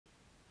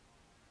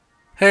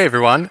Hey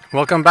everyone,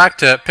 welcome back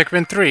to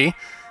Pikmin 3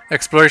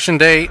 Exploration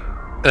Day.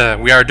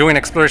 We are doing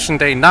Exploration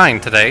Day 9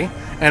 today,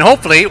 and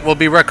hopefully we'll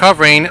be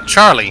recovering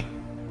Charlie.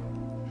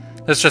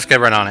 Let's just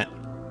get right on it.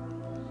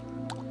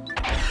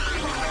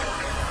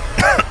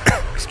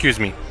 Excuse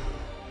me.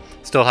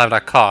 Still have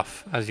that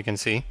cough, as you can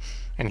see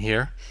and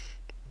hear.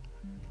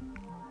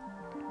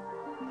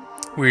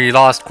 We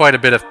lost quite a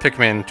bit of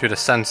Pikmin to the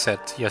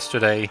sunset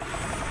yesterday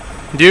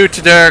due to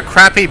their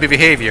crappy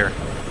behavior.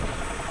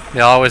 They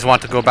always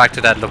want to go back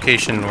to that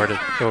location where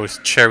those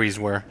cherries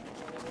were.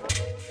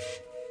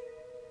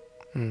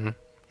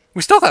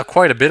 We still got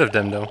quite a bit of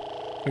them though.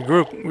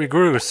 We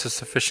grew a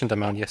sufficient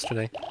amount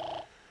yesterday.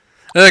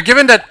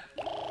 Given that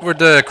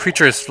the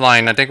creature is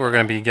flying, I think we're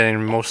going to be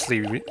getting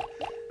mostly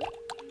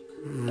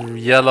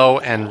yellow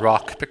and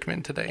rock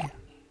Pikmin today.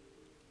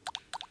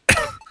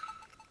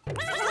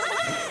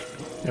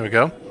 There we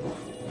go.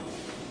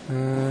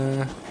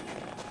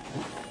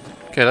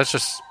 Okay, let's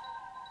just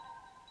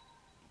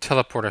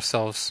teleport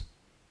ourselves.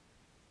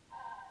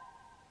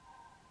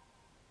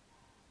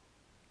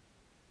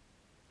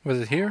 Was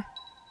it here?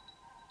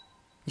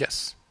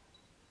 Yes.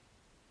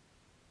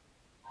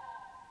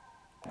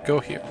 Go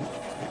here.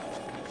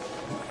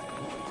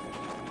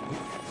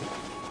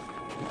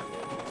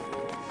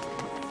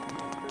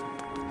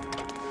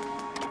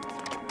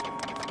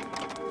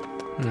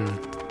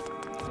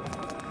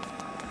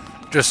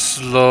 Just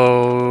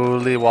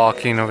slowly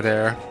walking over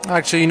there.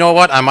 Actually, you know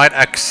what? I might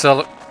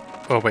accelerate.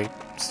 Oh wait,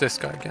 it's this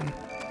guy again.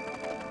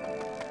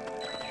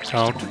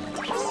 Don't.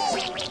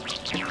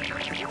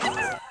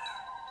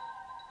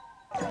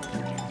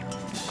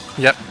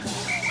 Yep.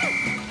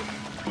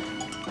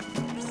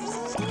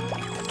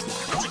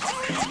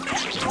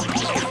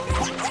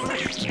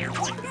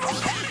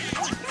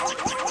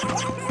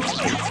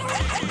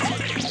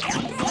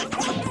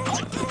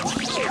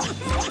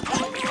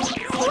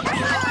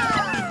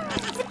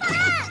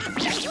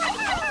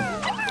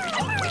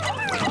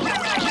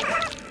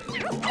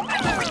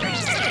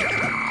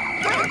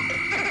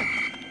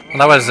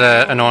 Well, that was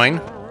annoying.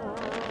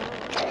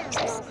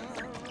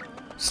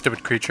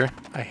 Stupid creature.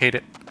 I hate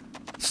it.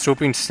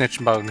 Swooping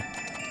snitch bug.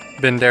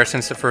 Been there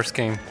since the first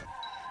game.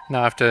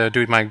 Now I have to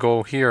do my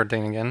go here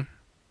thing again.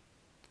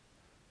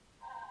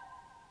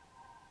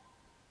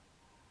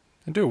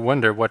 I do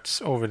wonder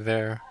what's over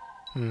there.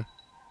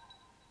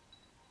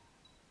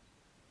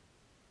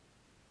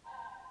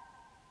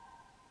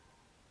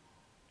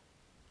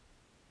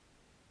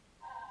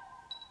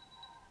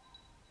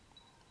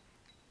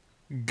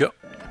 Go.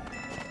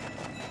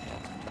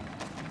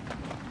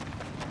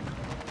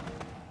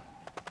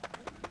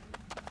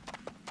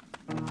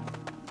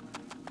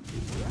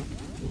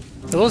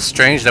 It's a little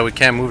strange that we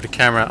can't move the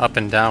camera up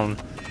and down.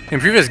 In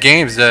previous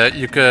games,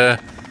 you could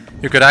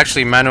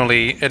actually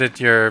manually edit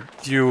your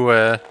view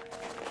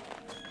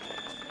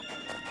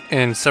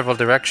in several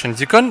directions.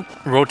 You couldn't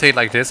rotate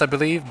like this, I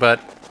believe, but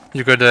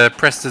you could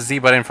press the Z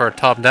button for a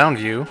top-down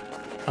view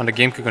on the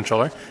GameCube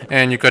controller,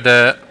 and you could,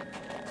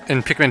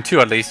 in Pikmin 2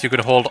 at least, you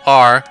could hold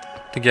R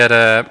to get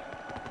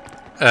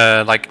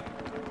like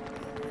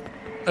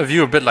a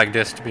view a bit like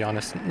this. To be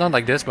honest, not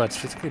like this, but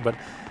physically, but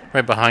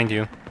right behind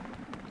you.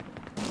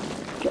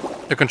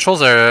 The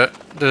controls are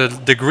the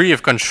degree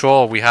of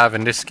control we have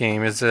in this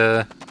game is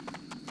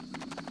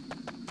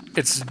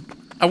it's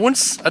I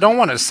don't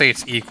want to say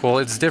it's equal.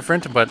 It's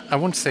different, but I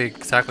wouldn't say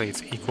exactly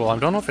it's equal. I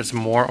don't know if it's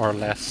more or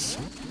less.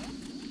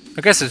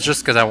 I guess it's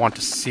just because I want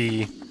to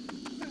see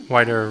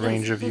wider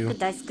range of view.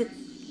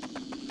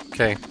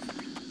 Okay,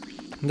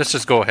 let's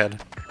just go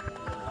ahead.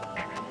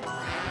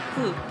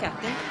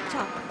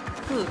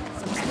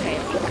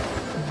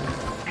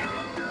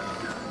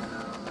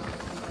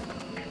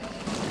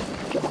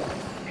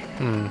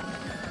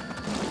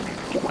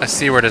 I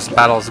see where this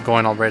battle is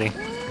going already.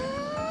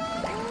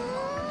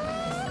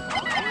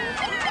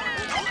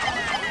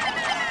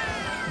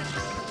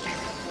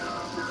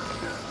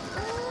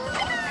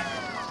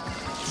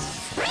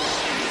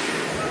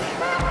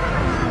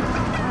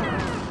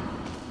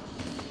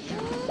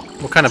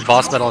 What kind of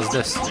boss battle is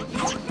this?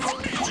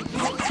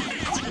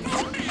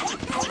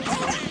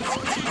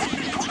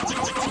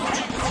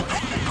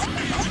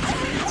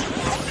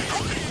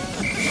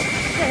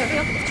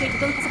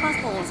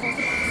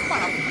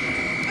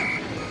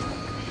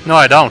 No,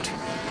 I don't.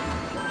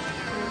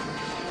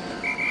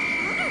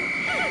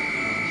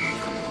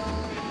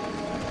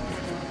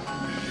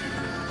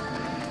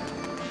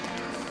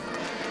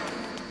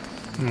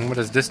 What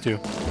does this do?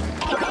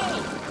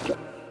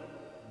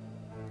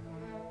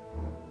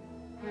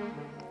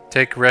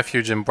 Take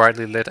refuge in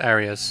brightly lit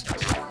areas.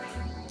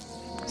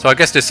 So I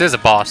guess this is a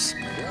boss.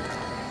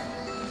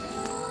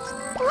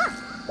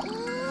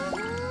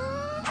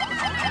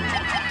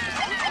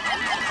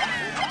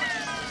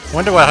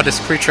 Wonder how this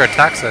creature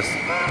attacks us.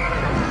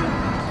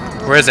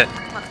 Where is it?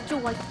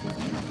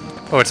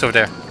 Oh, it's over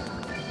there.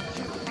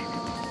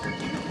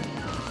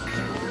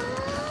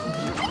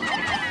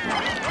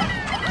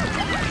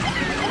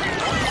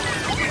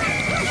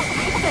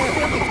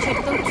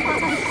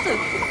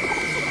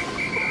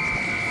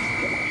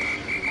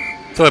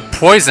 So it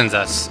poisons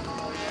us.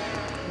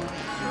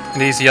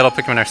 And these yellow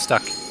Pikmin are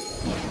stuck.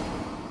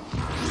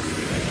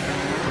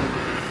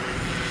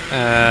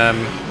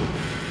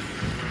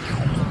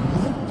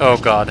 Oh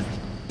god.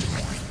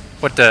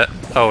 What the...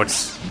 Oh,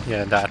 it's...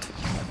 Yeah, that.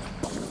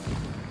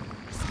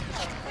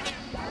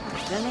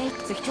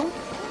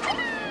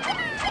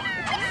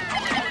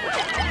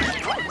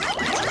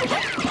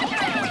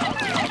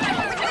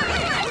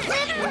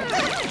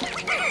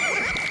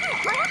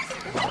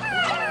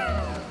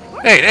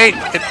 Hey,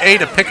 it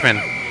ate a Pikmin.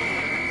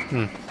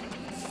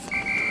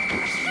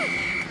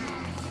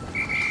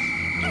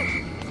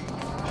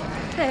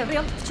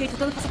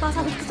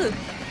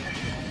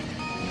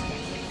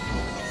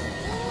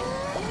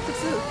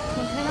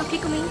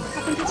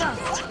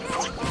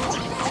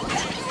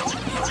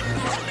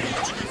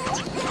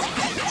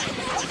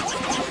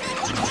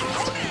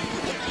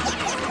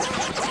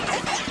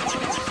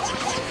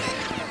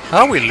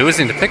 How are we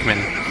losing the Pikmin?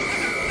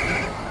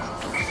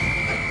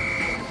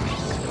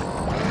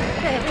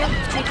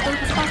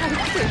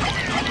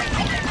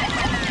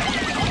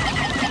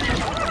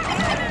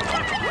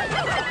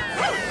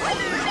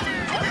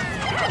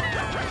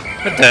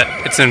 What the?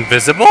 It's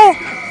invisible?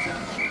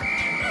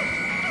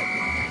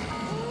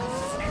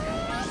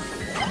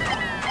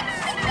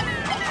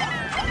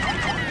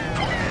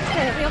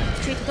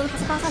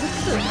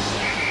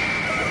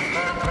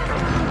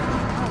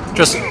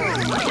 Just...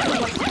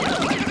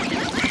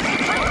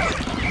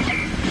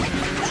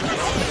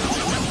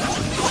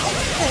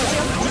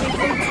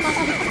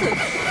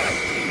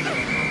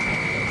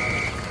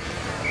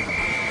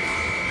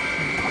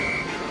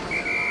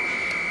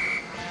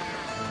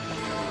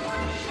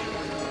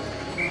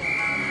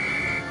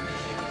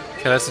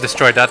 Okay, let's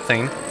destroy that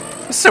thing.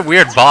 This is a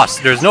weird boss.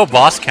 There's no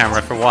boss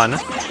camera for one.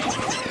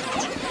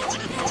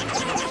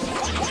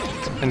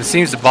 And it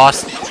seems the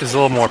boss is a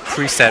little more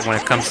preset when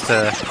it comes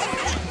to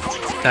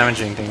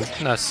damaging things.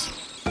 Nice.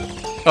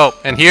 Oh,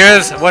 and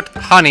here's what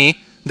honey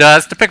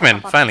does to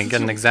Pikmin. Finally, get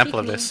an example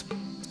of this.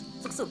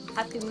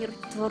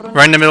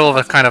 Right in the middle of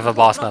a kind of a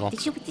boss battle.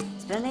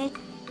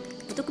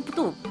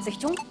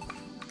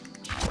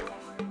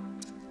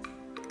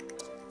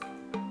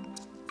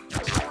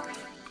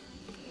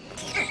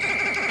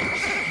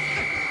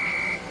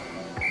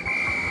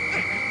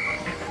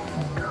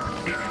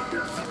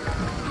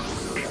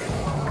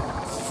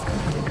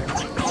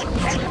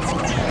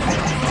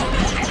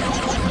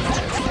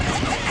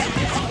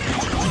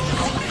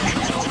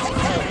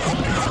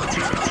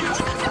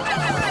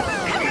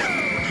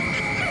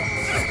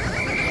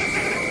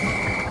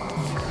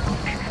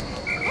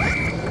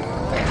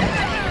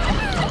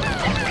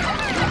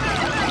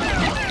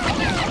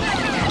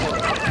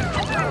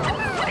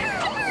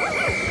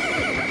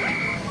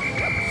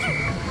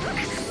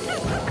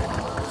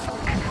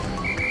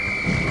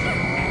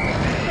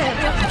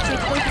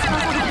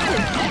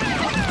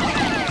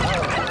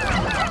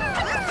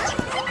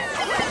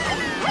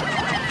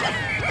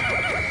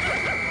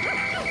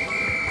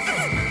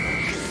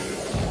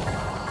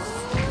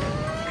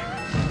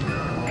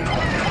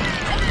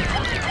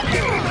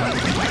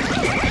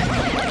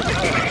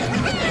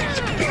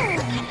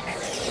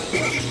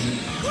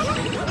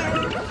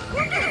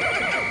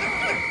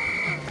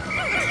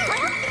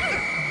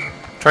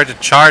 Tried to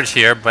charge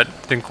here, but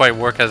didn't quite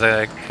work as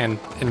I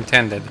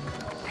intended.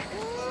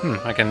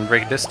 I can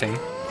break this thing.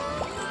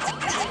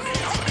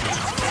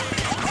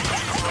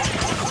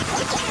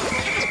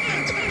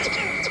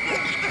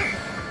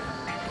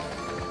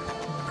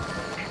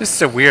 This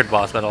is a weird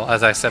boss battle,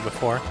 as I said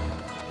before.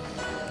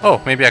 Oh,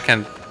 maybe I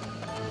can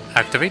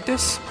activate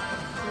this?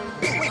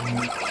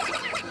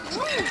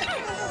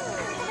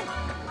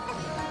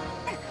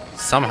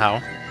 Somehow.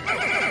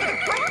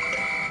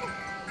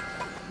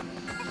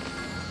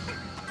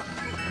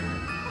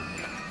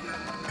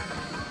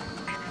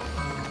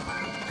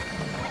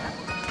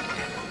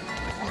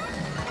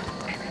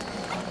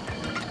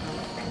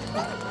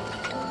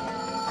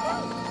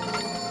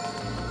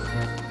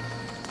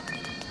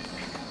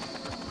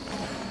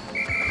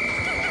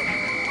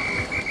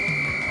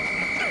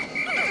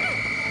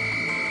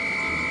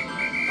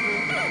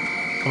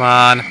 Come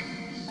on.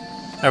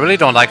 I really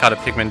don't like how the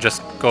Pikmin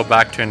just go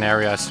back to an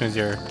area as soon as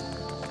you're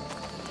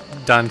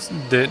done.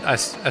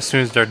 As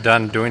soon as they're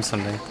done doing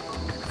something. I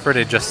prefer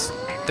they just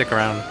stick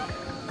around.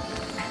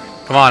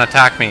 Come on,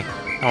 attack me.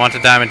 I want to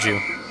damage you.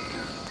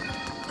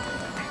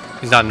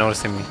 He's not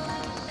noticing me.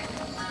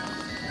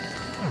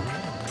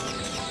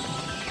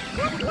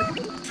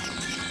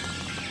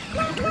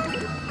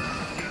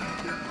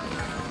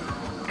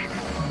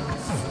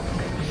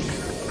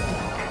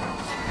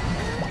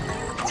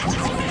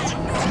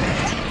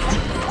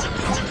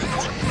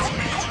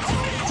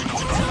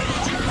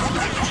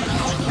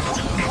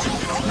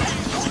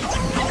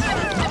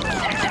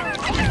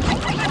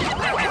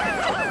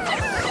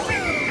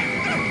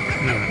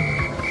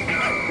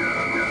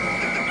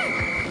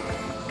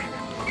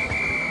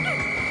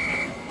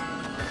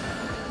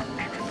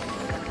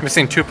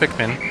 Missing 2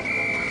 Pikmin.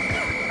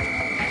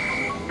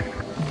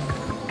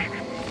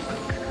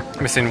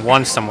 Missing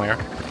 1 somewhere.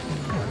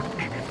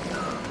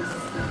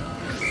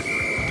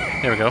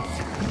 There we go.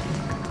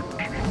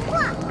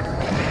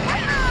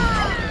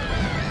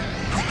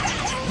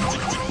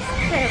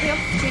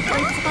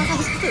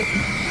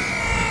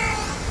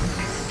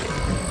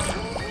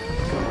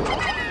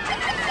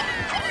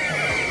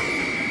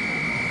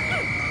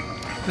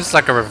 This is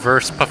like a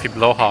reverse puffy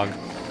blowhog.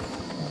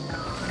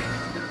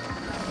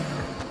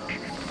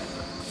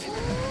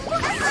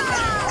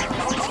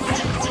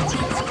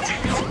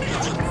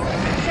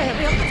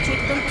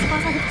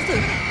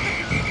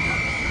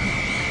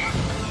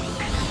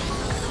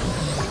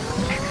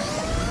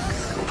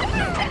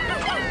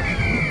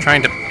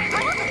 Trying to...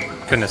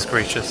 Goodness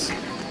gracious.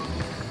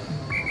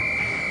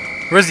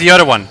 Where's the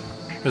other one?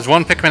 There's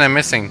one Pikmin I'm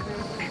missing.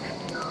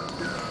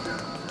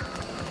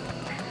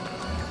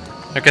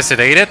 I guess it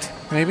ate it,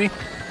 maybe?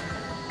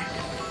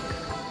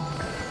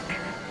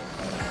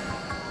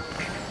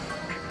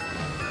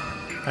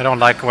 I don't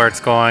like where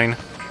it's going.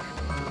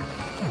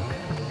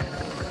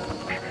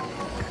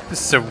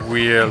 This is a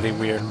really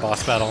weird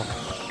boss battle.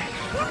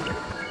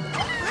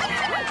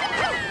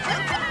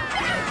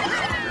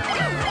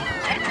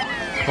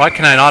 Why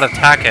can I not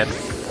attack it?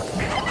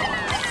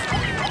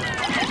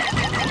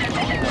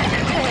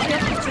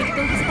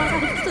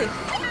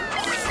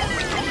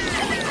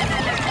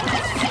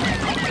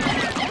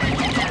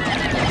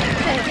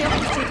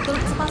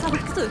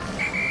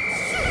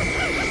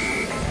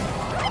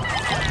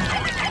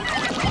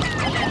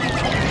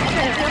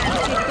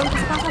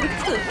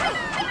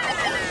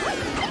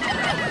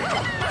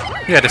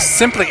 Yeah, this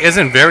simply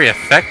isn't very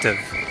effective.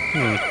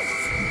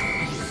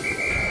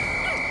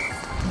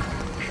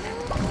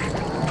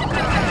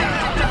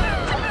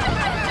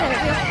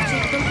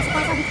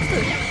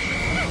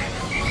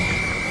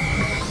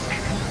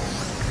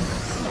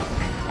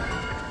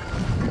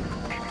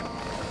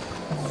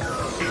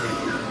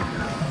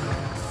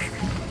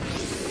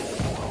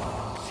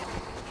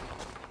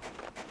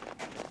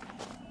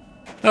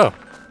 Oh,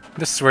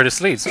 this is where this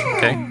leads.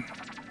 Okay.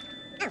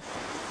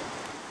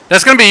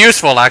 That's gonna be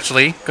useful,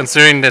 actually,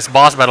 considering this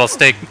boss battle is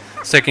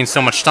taking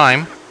so much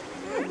time.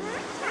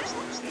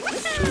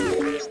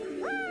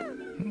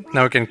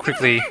 Now we can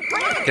quickly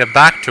get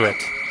back to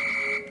it.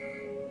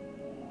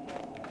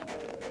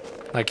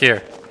 Like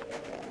here.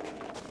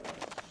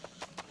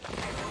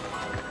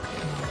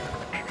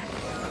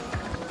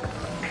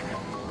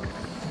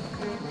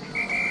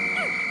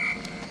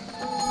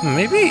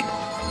 Maybe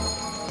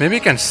you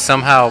can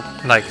somehow,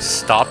 like,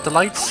 stop the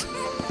lights?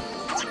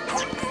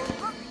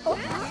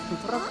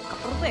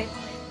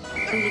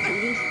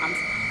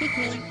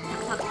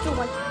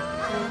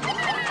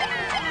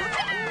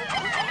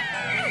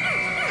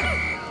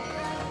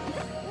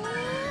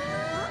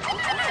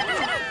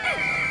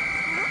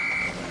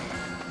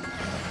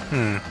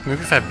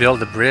 Maybe if I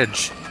build a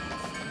bridge.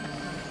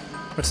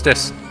 What's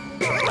this?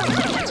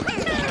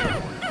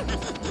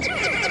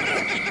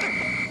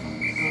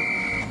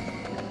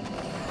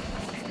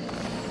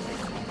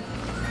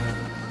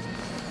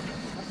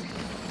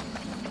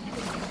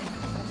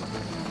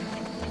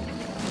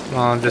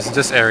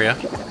 This area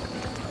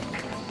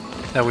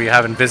that we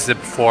haven't visited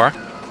before.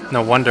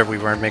 No wonder we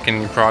weren't making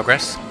any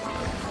progress.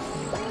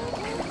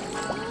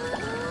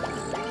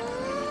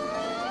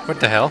 What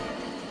the hell?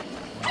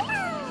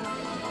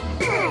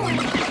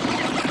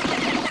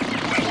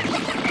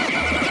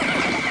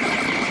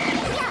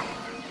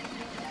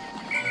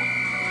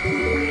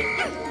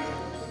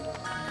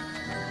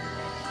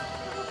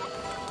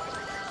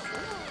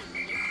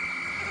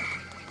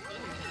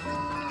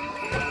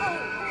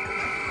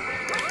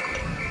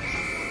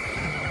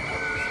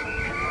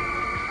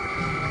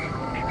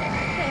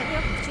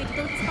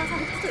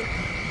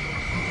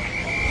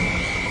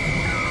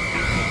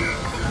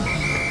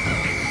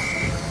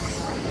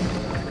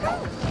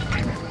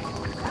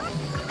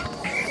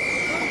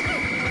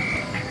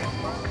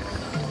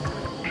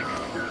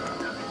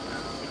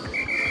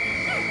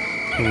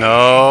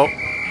 No.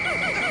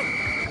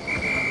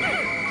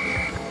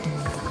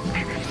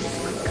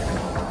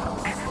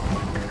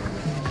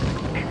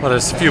 Well,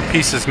 there's a few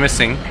pieces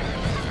missing.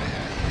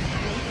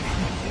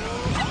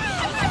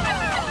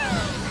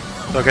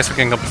 So I guess we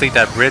can complete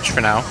that bridge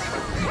for now.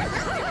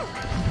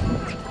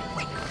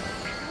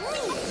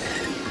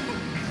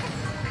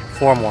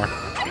 Four more.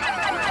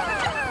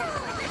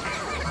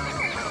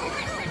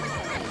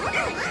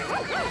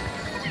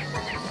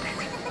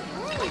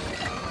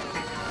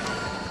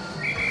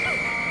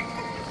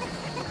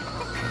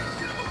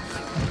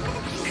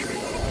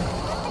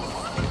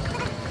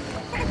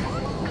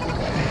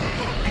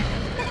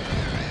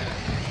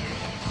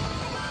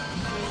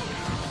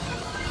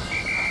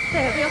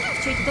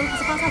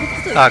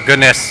 Ah,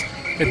 goodness.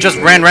 It just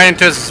ran right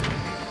into his...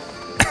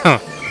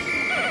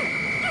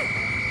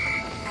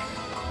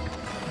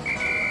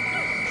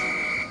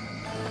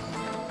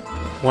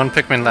 One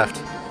Pikmin left.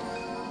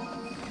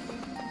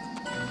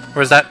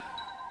 Where's that?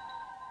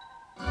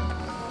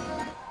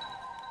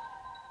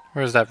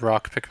 Where's that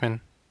rock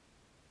Pikmin?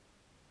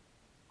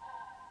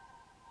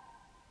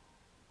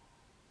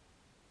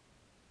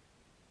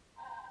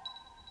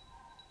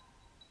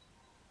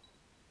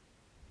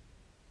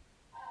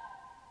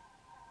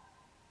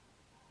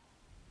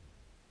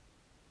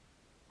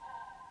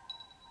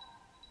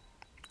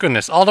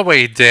 Goodness, all the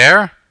way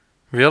there?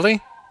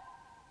 Really?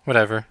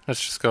 Whatever, let's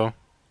just go.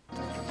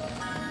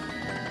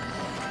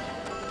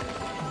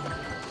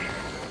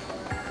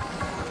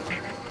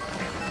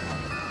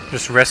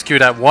 Just rescue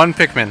that one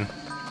Pikmin.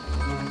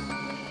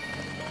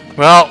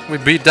 Well, we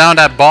beat down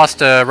that boss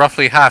to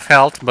roughly half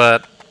health,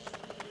 but...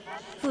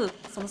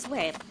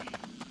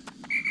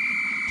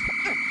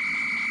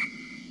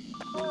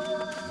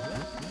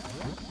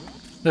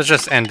 let's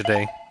just end the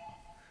day.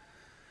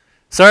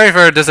 Sorry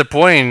for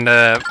disappointing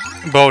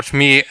both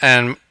me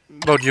and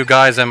both you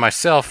guys and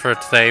myself for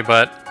today,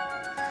 but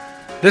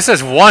this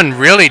is one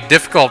really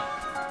difficult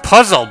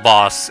puzzle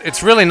boss.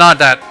 It's really not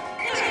that...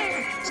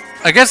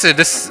 I guess it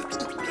is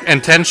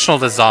intentional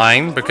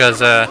design, because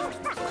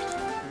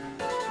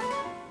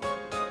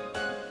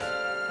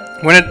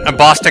when a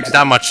boss takes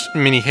that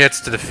many hits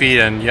to defeat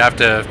and you have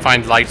to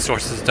find light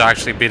sources to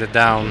actually beat it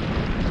down,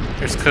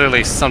 there's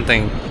clearly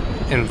something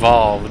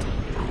involved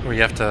where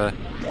you have to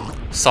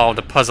solve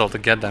the puzzle to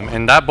get them.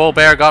 And that bull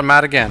bear got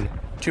mad again.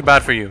 Too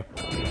bad for you.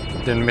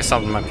 Didn't miss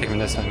something on my Pikmin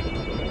this time.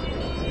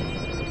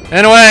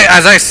 Anyway,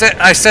 as I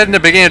said in the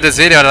beginning of this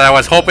video that I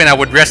was hoping I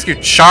would rescue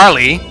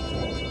Charlie,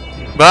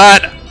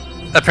 but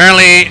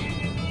apparently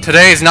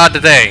today is not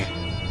the day.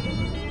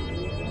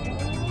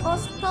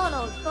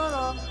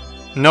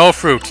 No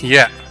fruit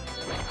yet.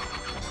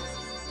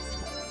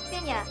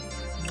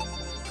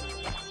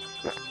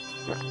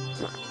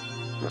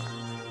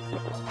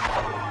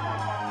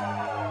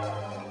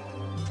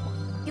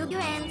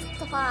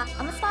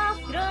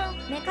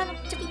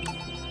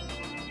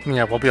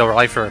 Yeah, we'll be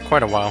alright for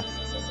quite a while.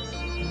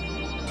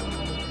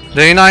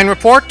 Day 9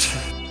 report.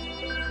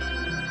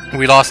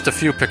 We lost a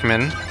few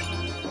Pikmin.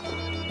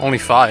 Only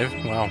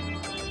 5, wow.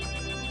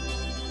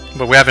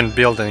 But we haven't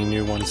built any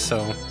new ones,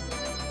 so...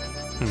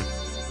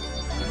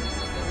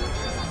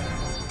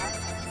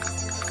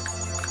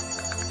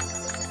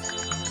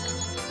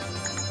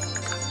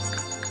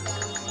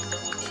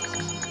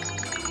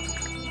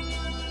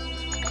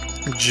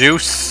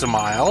 Juice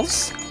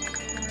smiles.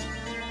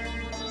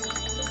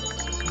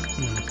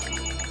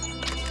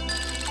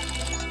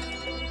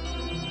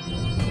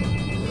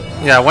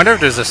 Yeah, I wonder if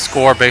there's a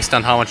score based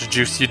on how much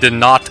juice you did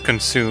not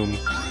consume.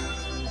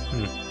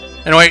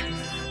 Anyway,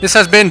 this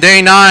has been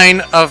day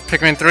 9 of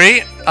Pikmin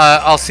 3.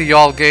 I'll see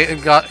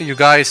you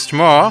guys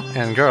tomorrow,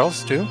 and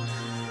girls too.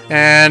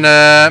 And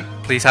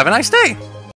please have a nice day.